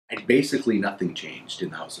basically nothing changed in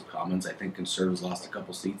the House of Commons. I think Conservatives lost a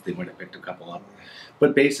couple seats; they might have picked a couple up,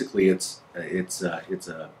 but basically it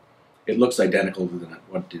looks identical to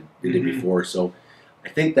what they did before. So I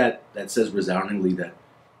think that says resoundingly that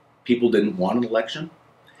people didn't want an election.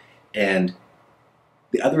 And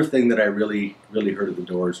the other thing that I really heard at the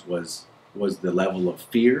doors was the level of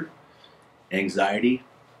fear, anxiety,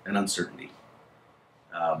 and uncertainty,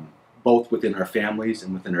 both within our families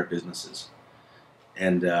and within our businesses.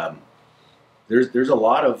 And there's a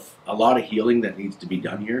lot of healing that needs to be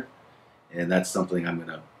done here, and that's something I'm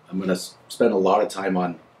gonna spend a lot of time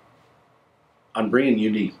on bringing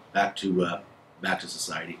unity back to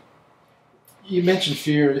society. You mentioned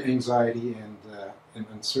fear, anxiety, and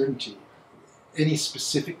uncertainty. Any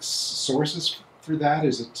specific sources for that?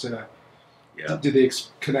 Is it? Yeah. Do they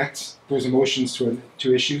connect those emotions to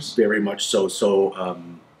issues? Very much so. So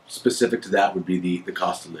specific to that would be the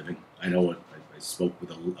cost of living. I know I spoke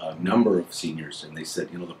with a number of seniors, and they said,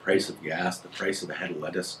 the price of gas, the price of a head of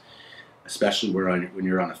lettuce, especially when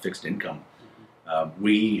you're on a fixed income,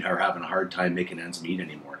 we are having a hard time making ends meet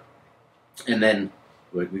anymore. And then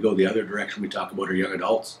we go the other direction. We talk about our young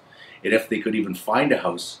adults, and if they could even find a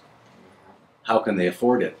house, how can they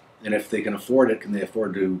afford it? And if they can afford it, can they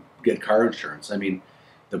afford to get car insurance? I mean,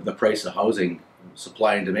 the price of housing,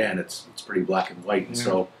 supply and demand, it's pretty black and white. And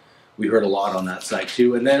so we heard a lot on that side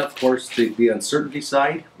too. And then of course the uncertainty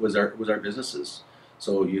side was our businesses.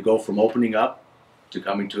 So you go from opening up to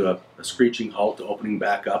coming to a screeching halt to opening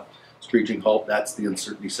back up, screeching halt. That's the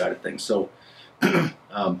uncertainty side of things. So I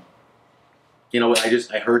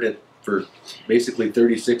heard it for basically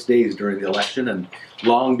 36 days during the election and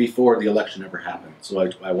long before the election ever happened. So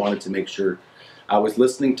I wanted to make sure I was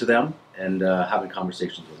listening to them and having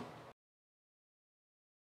conversations with them.